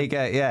well. Yeah, there you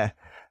go. Yeah.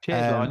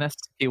 Cheers, Linus.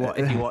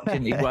 If you're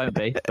watching, it won't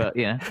be, but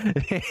yeah.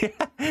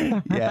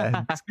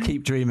 Yeah,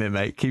 keep dreaming,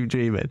 mate. Keep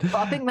dreaming. But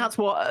I think that's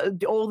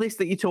what all this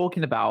that you're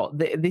talking about.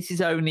 This is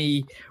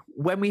only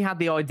when we had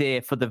the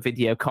idea for the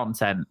video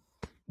content.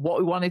 What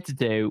we wanted to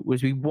do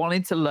was we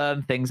wanted to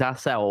learn things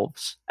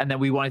ourselves, and then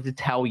we wanted to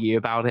tell you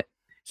about it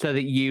so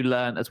that you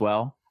learn as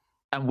well.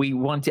 And we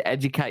want to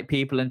educate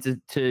people and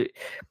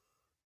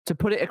to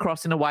put it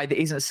across in a way that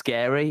isn't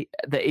scary,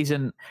 that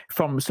isn't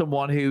from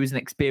someone who is an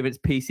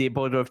experienced PC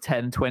builder of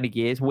 10, 20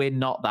 years. We're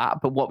not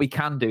that. But what we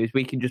can do is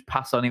we can just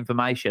pass on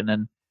information.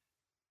 And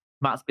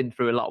Matt's been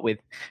through a lot with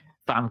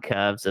fan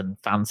curves and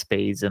fan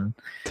speeds and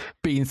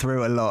been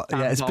through a lot.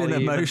 Yeah, it's been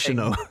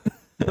emotional.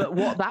 But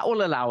what that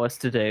will allow us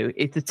to do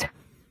is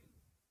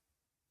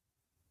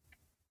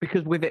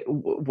because with it,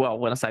 well,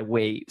 when I say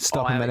we,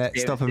 stop a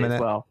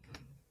minute. Well,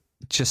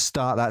 just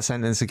start that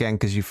sentence again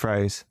because you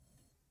froze.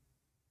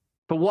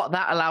 But what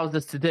that allows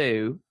us to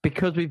do,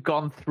 because we've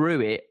gone through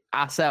it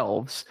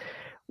ourselves,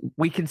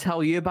 we can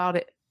tell you about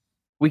it.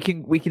 We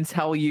can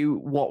tell you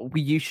what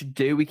you should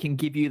do. We can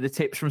give you the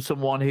tips from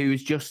someone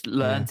who's just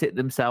learned it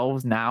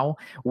themselves now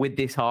with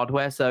this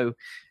hardware. So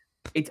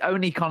it's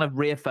only kind of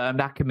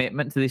reaffirmed our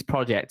commitment to this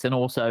project, and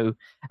also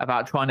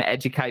about trying to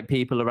educate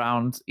people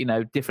around,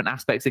 different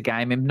aspects of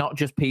gaming, not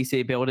just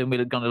PC building.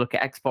 We're going to look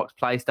at Xbox,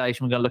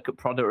 PlayStation. We're going to look at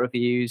product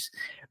reviews.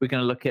 We're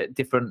going to look at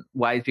different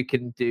ways we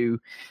can do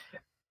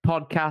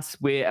podcasts.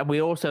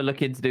 We also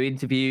looking to do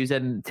interviews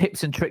and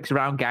tips and tricks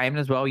around gaming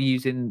as well,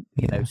 using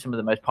some of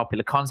the most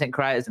popular content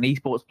creators and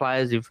esports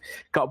players. Who've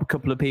got a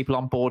couple of people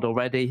on board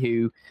already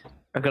who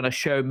are going to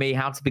show me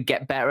how to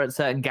get better at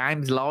certain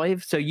games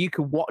live. So you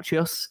can watch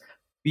us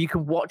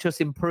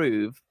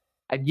improve,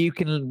 and you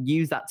can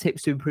use that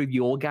tips to improve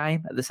your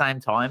game at the same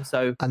time.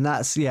 So, and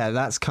that's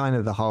kind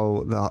of the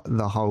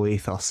whole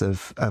ethos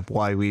of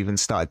why we even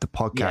started the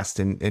podcast.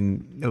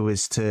 It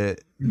was to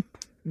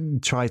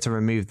try to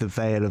remove the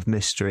veil of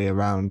mystery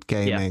around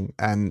gaming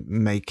and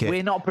make it.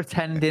 We're not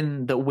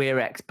pretending that we're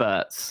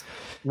experts.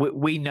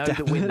 We know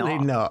that we're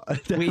not.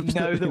 We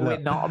know that we're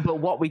not. But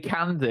what we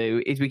can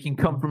do is we can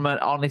come from an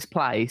honest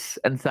place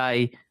and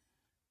say,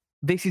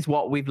 this is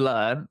what we've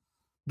learned.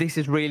 This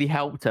has really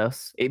helped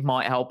us. It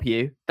might help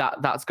you.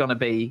 That's going to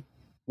be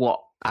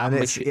what. And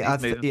it's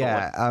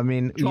I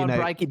mean, try and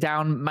break it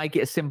down, make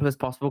it as simple as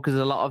possible, because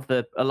a lot of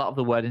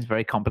the wording is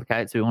very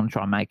complicated. So we want to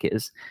try and make it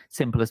as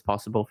simple as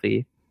possible for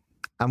you.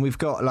 And we've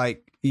got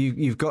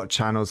you've got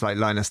channels like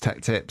Linus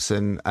Tech Tips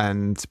and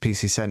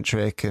PC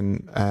Centric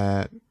and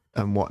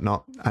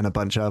whatnot, and a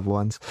bunch of other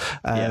ones.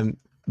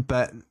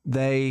 But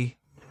they,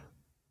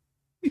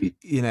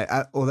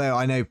 although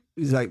I know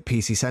like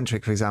PC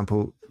Centric, for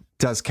example,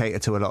 does cater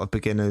to a lot of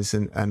beginners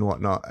and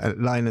whatnot.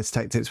 Linus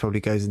Tech Tips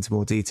probably goes into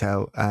more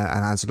detail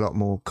and has a lot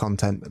more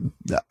content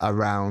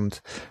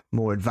around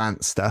more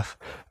advanced stuff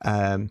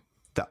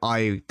that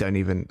I don't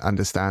even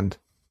understand.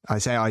 I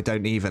say I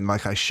don't even,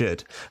 like I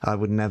should. I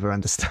would never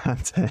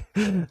understand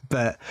it.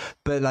 But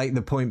like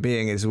the point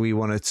being is we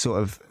want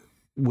to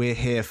we're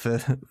here for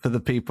the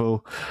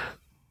people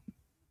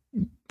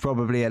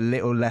probably a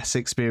little less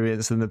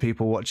experienced than the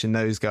people watching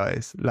those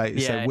guys.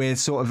 So we're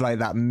sort of like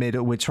that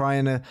middle. We're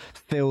trying to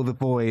fill the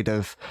void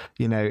of,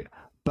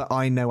 but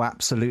I know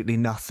absolutely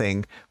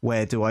nothing.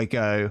 Where do I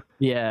go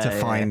to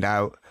find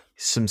out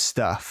some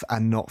stuff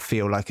and not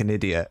feel like an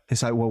idiot?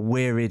 It's like, well,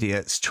 we're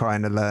idiots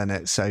trying to learn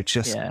it. So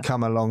just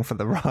come along for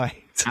the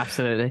ride.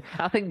 Absolutely.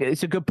 I think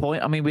it's a good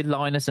point. I mean, with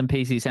Linus and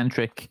PC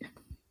Centric,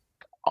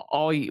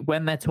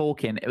 when they're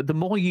talking, the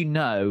more you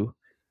know,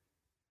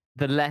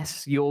 the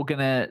less you're going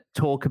to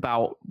talk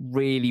about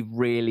really,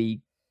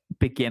 really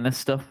beginner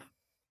stuff,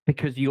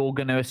 because you're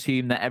going to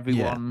assume that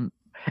everyone,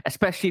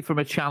 especially from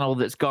a channel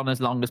that's gone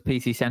as long as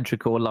PC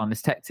Centric or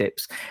Linus Tech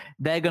Tips,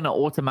 they're going to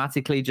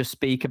automatically just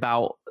speak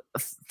about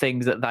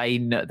things that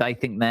they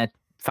think their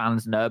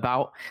fans know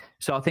about.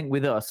 So I think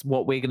with us,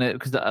 what we're going to,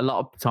 because a lot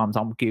of times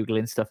I'm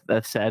Googling stuff that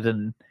they've said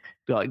and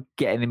like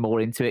getting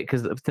more into it,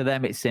 because to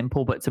them it's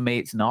simple, but to me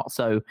it's not.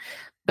 So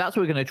that's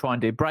what we're going to try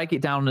and do. Break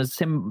it down as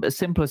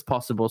simple as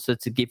possible, so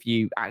to give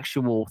you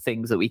actual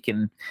things that we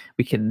can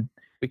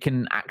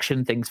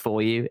action things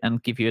for you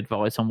and give you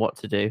advice on what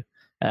to do.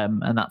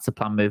 And that's the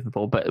plan moving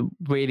forward. But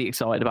really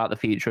excited about the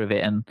future of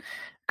it, and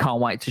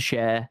can't wait to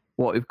share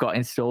what we've got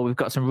in store. We've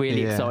got some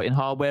really exciting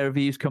hardware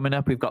reviews coming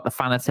up. We've got the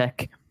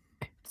Fanatec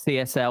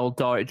CSL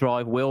direct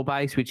drive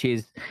wheelbase, which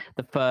is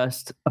the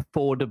first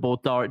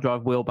affordable direct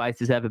drive wheelbase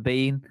has ever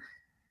been.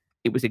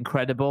 It was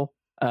incredible.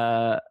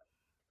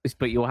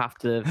 But you'll have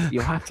to go.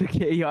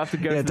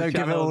 Yeah, don't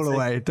give it all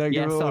away. Don't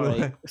give it all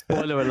away.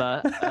 Spoiler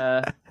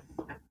alert.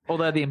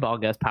 Although the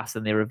embargo's passed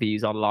and the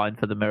reviews online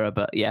for the Mirror,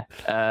 but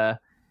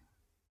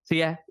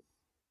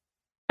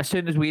as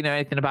soon as we know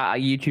anything about our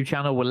YouTube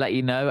channel, we'll let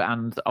you know.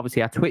 And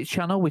obviously our Twitch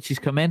channel, which is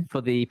coming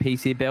for the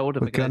PC build.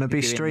 We're going to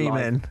be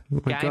streaming.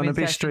 We're going to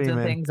be streaming.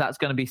 And things. That's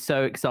going to be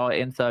so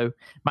exciting. So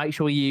make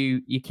sure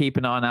you keep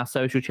an eye on our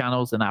social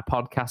channels and our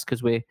podcast, because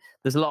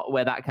there's a lot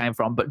where that came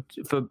from. But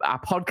for our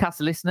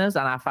podcast listeners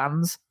and our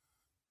fans,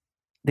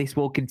 this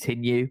will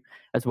continue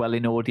as well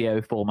in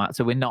audio format.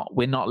 So we're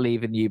not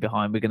leaving you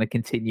behind. We're going to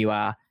continue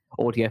our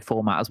audio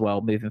format as well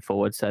moving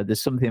forward. So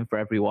there's something for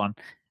everyone,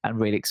 and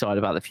really excited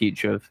about the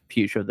future of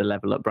the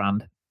Level Up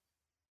brand.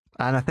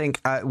 And I think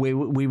we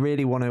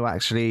really want to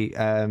actually,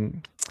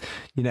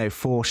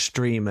 for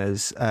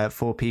streamers,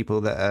 for people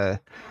that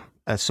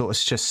are sort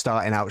of just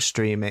starting out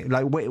streaming,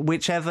 like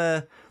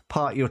whichever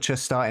part you're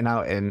just starting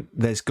out in,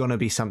 there's gonna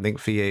be something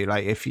for you.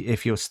 Like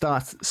if you're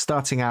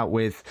starting out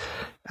with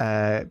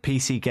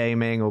PC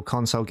gaming or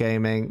console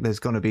gaming, there's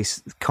gonna be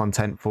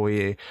content for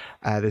you.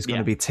 There's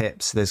gonna be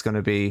tips. There's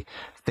gonna be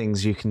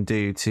things you can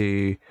do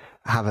to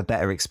have a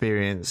better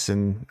experience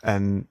and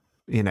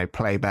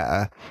play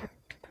better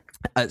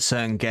at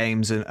certain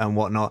games and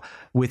whatnot.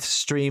 With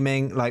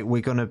streaming, like,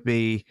 we're going to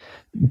be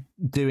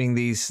doing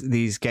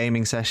these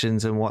gaming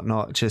sessions and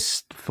whatnot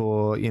just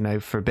for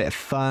a bit of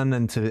fun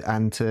and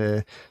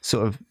to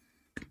sort of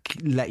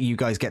let you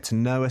guys get to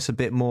know us a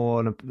bit more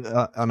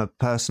on a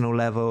personal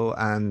level,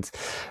 and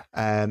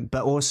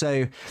but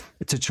also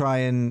to try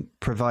and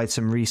provide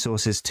some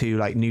resources to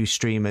like new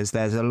streamers.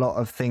 There's a lot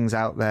of things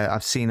out there.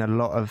 I've seen a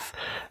lot of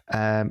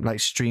like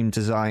stream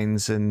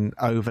designs and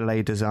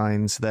overlay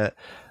designs that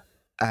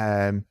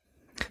they're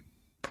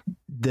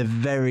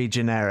very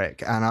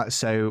generic, and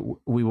so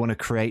we want to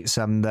create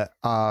some that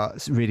are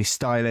really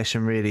stylish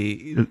and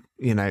really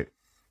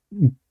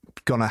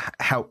gonna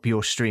help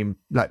your stream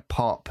like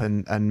pop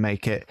and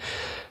make it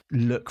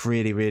look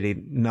really,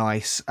 really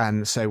nice.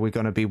 And so we're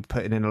going to be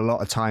putting in a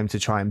lot of time to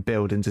try and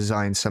build and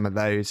design some of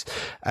those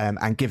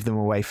and give them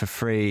away for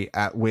free.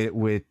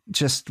 We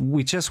just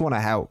want to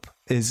help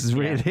is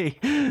really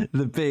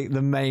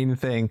the main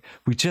thing.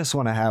 We just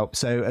want to help.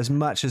 So as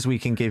much as we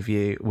can give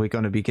you, we're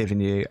going to be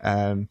giving you,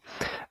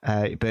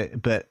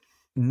 but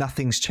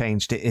nothing's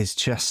changed. It is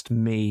just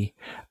me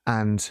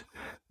and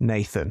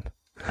Nathan.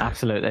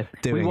 Absolutely.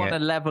 We want to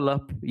level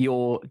up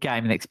your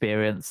gaming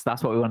experience.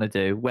 That's what we want to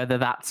do. Whether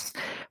that's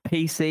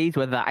PCs,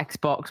 whether that's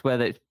Xbox,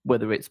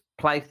 whether it's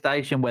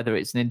PlayStation, whether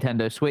it's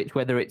Nintendo Switch,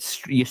 whether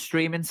it's your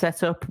streaming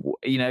setup.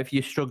 If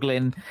you're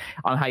struggling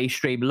on how your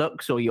stream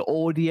looks, or your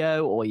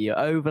audio, or your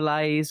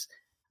overlays.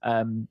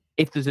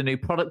 If there's a new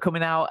product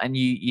coming out and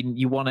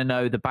you want to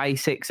know the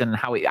basics and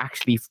how it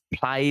actually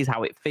plays,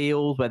 how it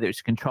feels, whether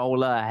it's a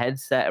controller, a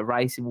headset, a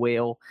racing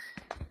wheel,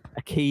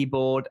 a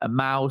keyboard, a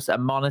mouse, a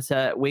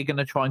monitor, we're going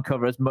to try and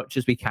cover as much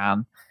as we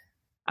can.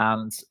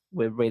 And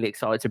we're really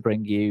excited to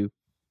bring you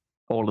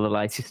all of the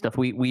latest stuff.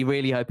 We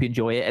really hope you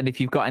enjoy it. And if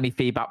you've got any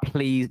feedback,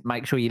 please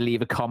make sure you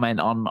leave a comment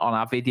on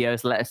our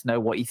videos. Let us know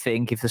what you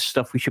think. If there's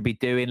stuff we should be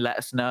doing, let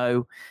us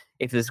know.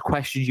 If there's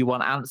questions you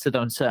want answered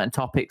on certain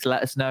topics,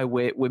 let us know.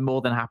 We're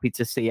more than happy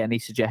to see any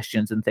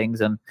suggestions and things,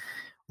 and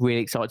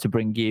really excited to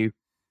bring you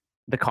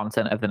the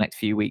content over the next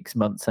few weeks,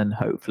 months, and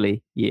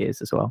hopefully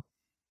years as well.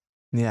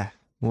 Yeah.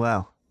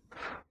 Well,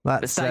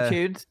 but stay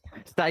tuned.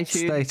 Stay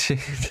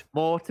tuned.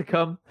 More to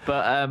come.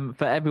 But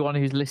for everyone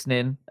who's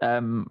listening,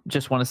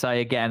 just want to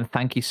say again,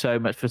 thank you so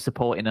much for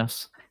supporting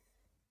us.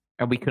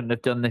 And we couldn't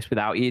have done this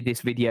without you.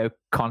 This video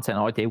content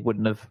idea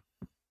wouldn't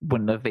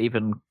have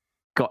even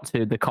got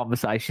to the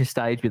conversation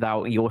stage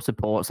without your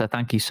support. So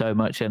thank you so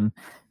much. And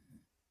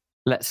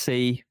let's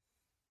see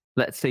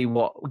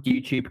what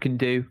YouTube can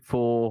do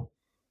for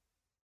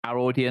our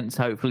audience.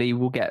 Hopefully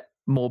we'll get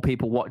more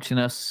people watching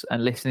us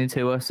and listening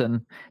to us,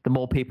 and the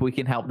more people we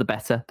can help, the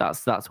better.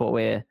 That's what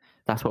we're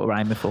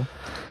aiming for.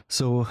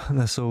 So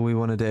that's all we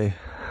want to do.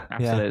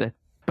 Absolutely. Yeah.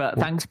 But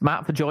thanks,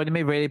 Matt, for joining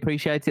me. Really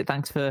appreciate it.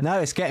 Thanks for. No,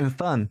 it's getting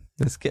fun.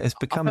 It's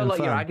becoming fun. I feel like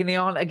your agony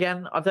aunt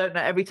again. I don't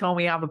know. Every time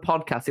we have a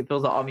podcast, it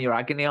feels like I'm your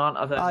agony aunt.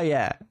 Oh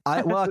yeah.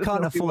 I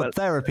can't afford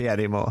therapy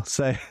anymore.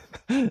 So.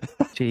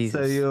 Jesus.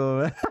 So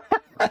you're.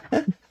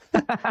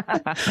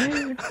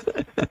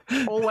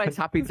 Always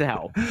happy to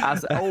help.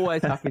 As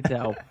always, happy to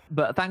help.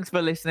 But thanks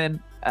for listening.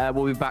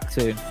 We'll be back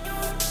soon.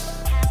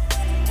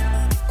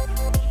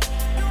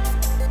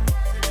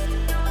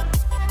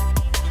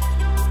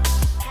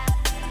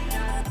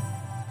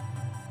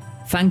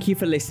 Thank you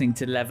for listening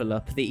to Level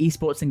Up, the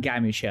esports and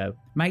gaming show.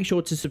 Make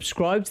sure to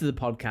subscribe to the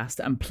podcast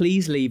and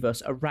please leave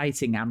us a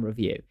rating and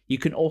review. You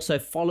can also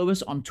follow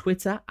us on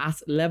Twitter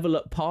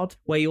 @LevelUpPod,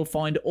 where you'll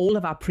find all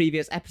of our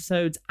previous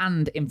episodes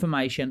and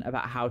information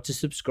about how to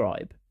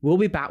subscribe. We'll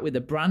be back with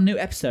a brand new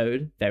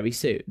episode very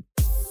soon.